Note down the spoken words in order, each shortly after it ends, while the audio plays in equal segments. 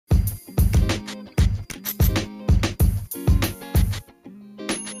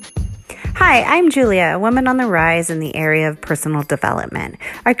Hi, I'm Julia, a woman on the rise in the area of personal development.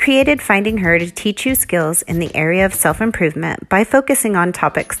 I created Finding Her to teach you skills in the area of self-improvement by focusing on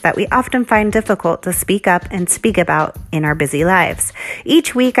topics that we often find difficult to speak up and speak about in our busy lives.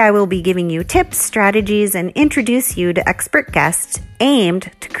 Each week, I will be giving you tips, strategies, and introduce you to expert guests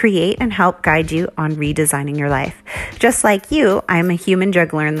aimed to create and help guide you on redesigning your life. Just like you, I'm a human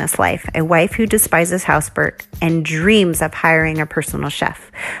juggler in this life, a wife who despises housework and dreams of hiring a personal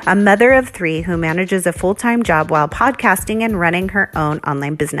chef, a mother of 3 who manages a full-time job while podcasting and running her own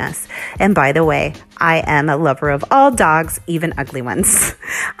online business. And by the way, I am a lover of all dogs, even ugly ones.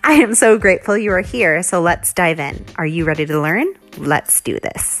 I am so grateful you are here, so let's dive in. Are you ready to learn? Let's do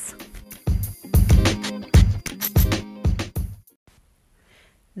this.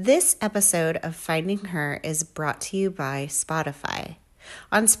 This episode of Finding Her is brought to you by Spotify.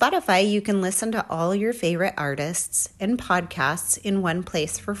 On Spotify, you can listen to all your favorite artists and podcasts in one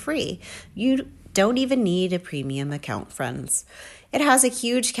place for free. You don't even need a premium account, friends. It has a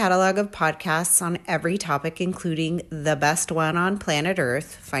huge catalog of podcasts on every topic, including the best one on planet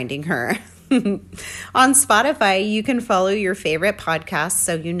Earth, Finding Her. On Spotify, you can follow your favorite podcasts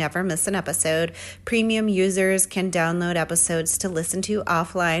so you never miss an episode. Premium users can download episodes to listen to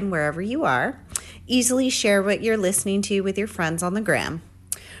offline wherever you are. Easily share what you're listening to with your friends on the gram.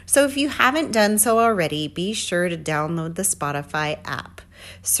 So if you haven't done so already, be sure to download the Spotify app.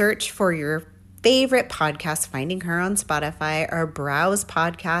 Search for your favorite podcast, Finding Her on Spotify, or browse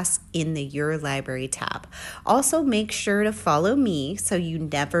podcasts in the Your Library tab. Also, make sure to follow me so you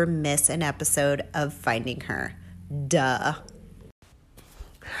never miss an episode of Finding Her. Duh.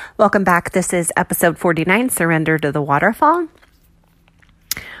 Welcome back. This is episode 49, Surrender to the Waterfall.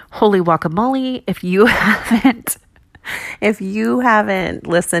 Holy guacamole. If you haven't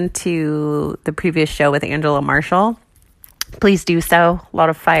listened to the previous show with Angela Marshall, please do so. A lot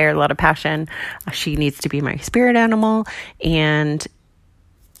of fire, a lot of passion. She needs to be my spirit animal. And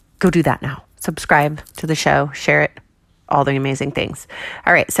go do that now. Subscribe to the show. Share it. All the amazing things.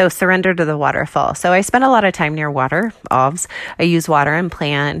 All right. So surrender to the waterfall. So I spend a lot of time near water, OVs. I use water and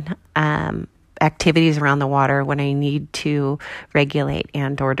plan activities around the water when I need to regulate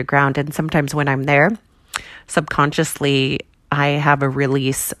and or to ground. And sometimes when I'm there, subconsciously, I have a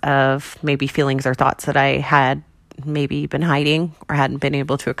release of maybe feelings or thoughts that I had maybe been hiding or hadn't been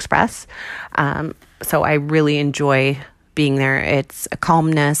able to express. So I really enjoy being there. It's a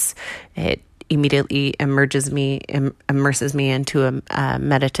calmness. It immediately immerses me into a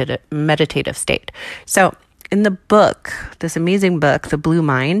meditative state. So in the book, this amazing book, The Blue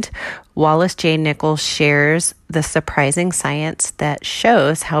Mind, Wallace J. Nichols shares the surprising science that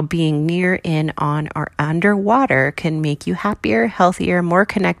shows how being near, in, on, or underwater can make you happier, healthier, more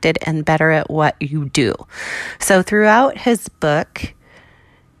connected, and better at what you do. So throughout his book,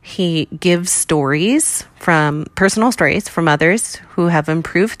 he gives personal stories from others who have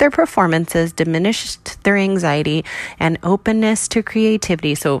improved their performances, diminished their anxiety, and openness to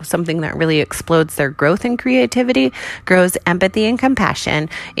creativity. So something that really explodes their growth and creativity, grows empathy and compassion,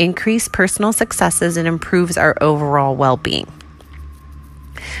 increase personal successes, and improves our overall well-being.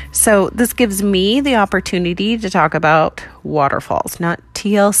 So this gives me the opportunity to talk about waterfalls, not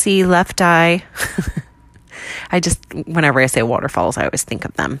TLC, left eye. Whenever I say waterfalls, I always think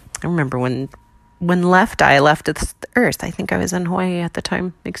of them. I remember when left eye left the earth. I think I was in Hawaii at the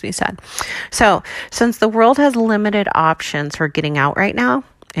time. Makes me sad. So since the world has limited options for getting out right now,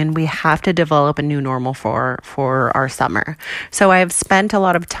 and we have to develop a new normal for our summer. So I have spent a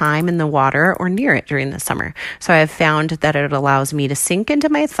lot of time in the water or near it during the summer. So I have found that it allows me to sink into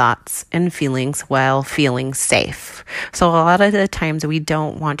my thoughts and feelings while feeling safe. So a lot of the times we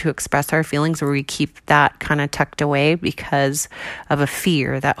don't want to express our feelings, or we keep that kind of tucked away because of a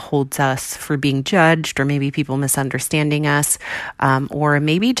fear that holds us for being judged, or maybe people misunderstanding us, or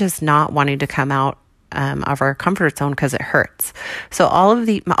maybe just not wanting to come out of our comfort zone because it hurts. So all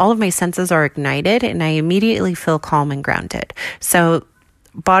of my senses are ignited, and I immediately feel calm and grounded. So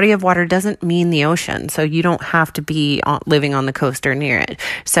body of water doesn't mean the ocean. So you don't have to be living on the coast or near it.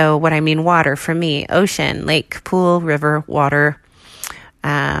 So what I mean water for me, ocean, lake, pool, river, water,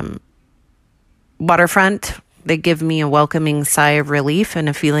 waterfront. They give me a welcoming sigh of relief and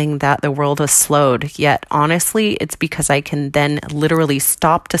a feeling that the world has slowed. Yet, honestly, it's because I can then literally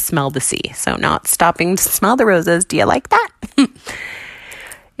stop to smell the sea. So not stopping to smell the roses. Do you like that?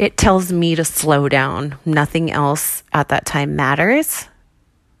 It tells me to slow down. Nothing else at that time matters.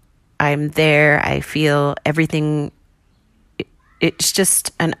 I'm there. I feel everything. It's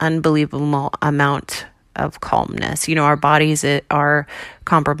just an unbelievable amount of calmness. You know, our bodies are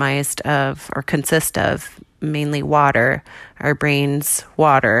comprised of, or consist of, mainly water, our brains,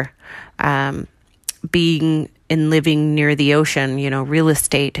 water, Being and living near the ocean, real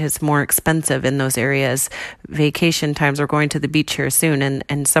estate is more expensive in those areas. Vacation times, we're going to the beach here soon,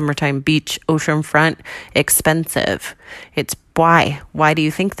 and summertime beach, oceanfront, expensive. It's why? Why do you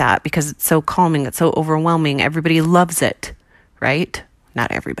think that? Because it's so calming. It's so overwhelming. Everybody loves it, right?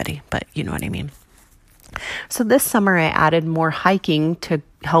 Not everybody, but you know what I mean. So this summer I added more hiking to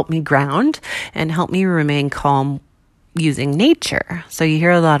help me ground and help me remain calm using nature. So you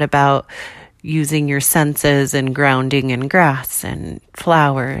hear a lot about using your senses and grounding in grass and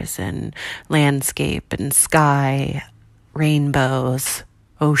flowers and landscape and sky, rainbows,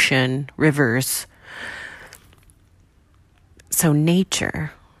 ocean, rivers. So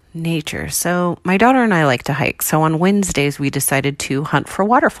nature. So my daughter and I like to hike. So on Wednesdays, we decided to hunt for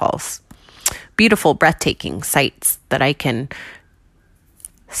waterfalls. Beautiful, breathtaking sights that I can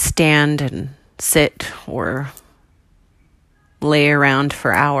stand and sit or lay around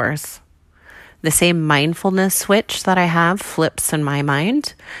for hours. The same mindfulness switch that I have flips in my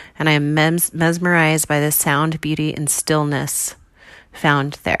mind, and I am mesmerized by the sound, beauty, and stillness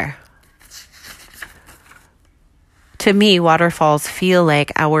found there. To me, waterfalls feel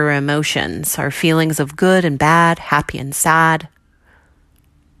like our emotions, our feelings of good and bad, happy and sad,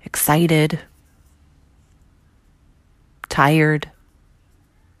 excited, tired.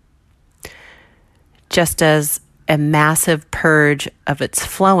 Just as a massive purge of its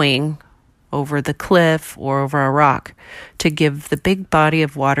flowing over the cliff or over a rock to give the big body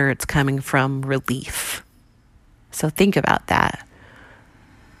of water it's coming from relief. So think about that.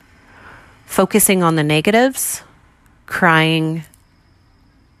 Focusing on the negatives, crying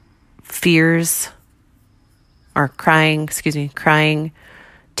tears of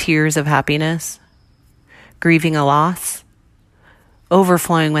happiness, grieving a loss,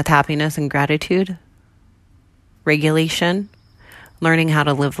 overflowing with happiness and gratitude, regulation, learning how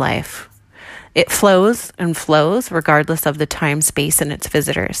to live life. It flows and flows regardless of the time, space, and its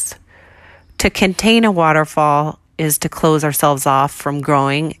visitors. To contain a waterfall is to close ourselves off from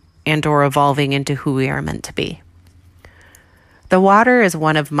growing and or evolving into who we are meant to be. The water is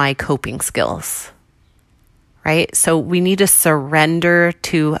one of my coping skills, right? So we need to surrender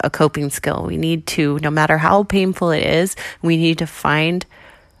to a coping skill. We need to, no matter how painful it is, we need to find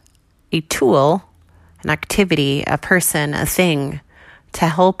a tool, an activity, a person, a thing to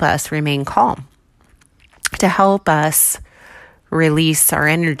help us remain calm, to help us release our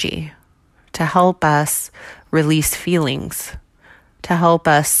energy, to help us release feelings, to help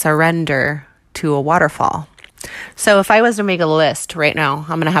us surrender to a waterfall. So if I was to make a list right now,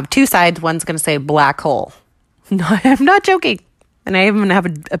 I'm going to have two sides. One's going to say black hole. No, I'm not joking. And I even have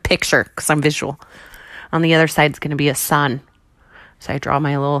a picture because I'm visual. On the other side is going to be a sun. So I draw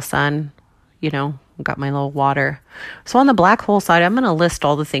my little sun, got my little water. So on the black hole side, I'm going to list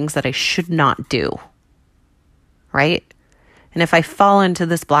all the things that I should not do, right? And if I fall into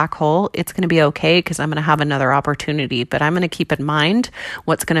this black hole, it's going to be okay because I'm going to have another opportunity. But I'm going to keep in mind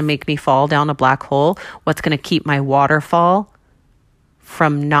what's going to make me fall down a black hole, what's going to keep my waterfall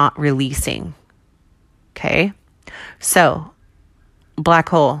from not releasing. Okay? So, black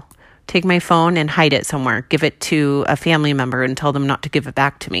hole. Take my phone and hide it somewhere. Give it to a family member and tell them not to give it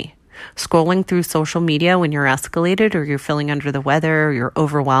back to me. Scrolling through social media when you're escalated or you're feeling under the weather or you're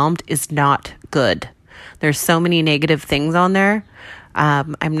overwhelmed is not good. There's so many negative things on there.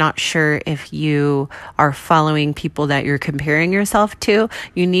 I'm not sure if you are following people that you're comparing yourself to.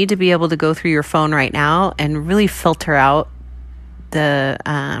 You need to be able to go through your phone right now and really filter out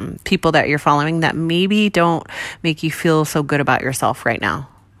the people that you're following that maybe don't make you feel so good about yourself right now.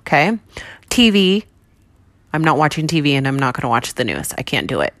 Okay? TV. I'm not watching TV and I'm not going to watch the news. I can't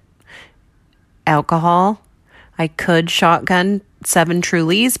do it. Alcohol. I could shotgun 7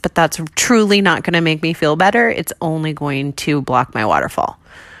 Trulies, but that's truly not going to make me feel better. It's only going to block my waterfall.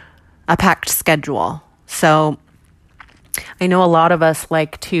 A packed schedule. So I know a lot of us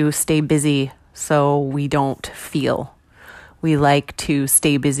like to stay busy so we don't feel. We like to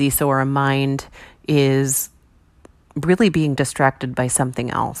stay busy so our mind is really being distracted by something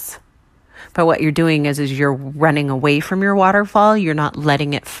else. But what you're doing is you're running away from your waterfall. You're not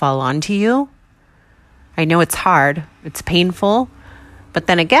letting it fall onto you. I know it's hard. It's painful. But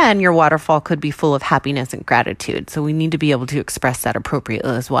then again, your waterfall could be full of happiness and gratitude. So we need to be able to express that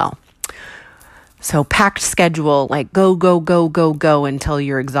appropriately as well. So packed schedule, like go, go, go, go, go until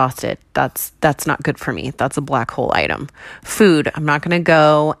you're exhausted. That's not good for me. That's a black hole item. Food. I'm not going to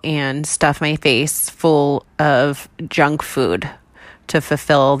go and stuff my face full of junk food to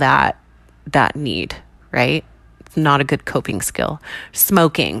fulfill that need, right? It's not a good coping skill.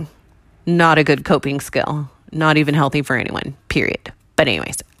 Smoking. Not a good coping skill. Not even healthy for anyone, period. But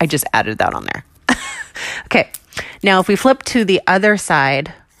anyways, I just added that on there. Okay. Now, if we flip to the other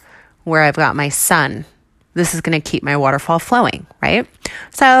side where I've got my sun, this is going to keep my waterfall flowing, right?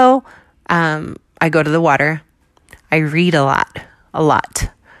 So I go to the water. I read a lot.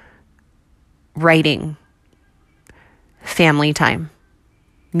 Writing, family time,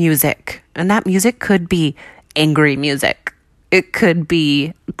 music. And that music could be angry music. It could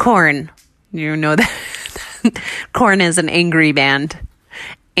be Korn. You know that Korn is an angry band.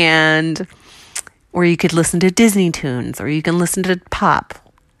 Or you could listen to Disney tunes, or you can listen to pop,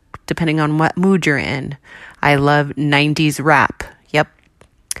 depending on what mood you're in. I love 90s rap. Yep.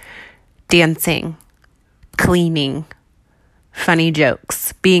 Dancing, cleaning, funny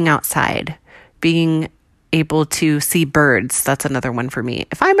jokes, being outside, being able to see birds. That's another one for me.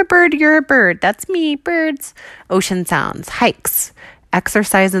 If I'm a bird, you're a bird. That's me, birds. Ocean sounds, hikes,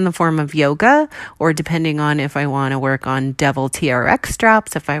 exercise in the form of yoga, or depending on if I want to work on devil TRX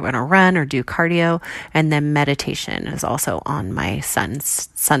drops, if I want to run or do cardio. And then meditation is also on my sun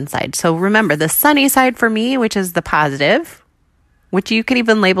side. So remember, the sunny side for me, which is the positive, which you can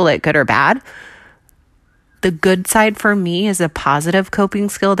even label it good or bad. The good side for me is a positive coping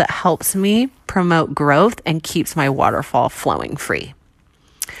skill that helps me promote growth and keeps my waterfall flowing free.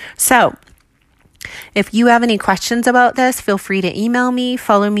 So if you have any questions about this, feel free to email me,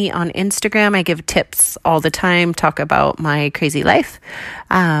 follow me on Instagram. I give tips all the time, talk about my crazy life,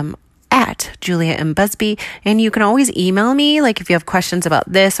 at Julia M. Busby. And you can always email me, like if you have questions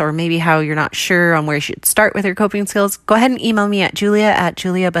about this, or maybe how you're not sure on where you should start with your coping skills, go ahead and email me at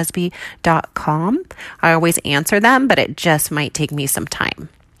julia@juliabusby.com. I always answer them, but it just might take me some time.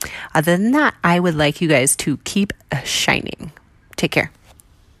 Other than that, I would like you guys to keep shining. Take care.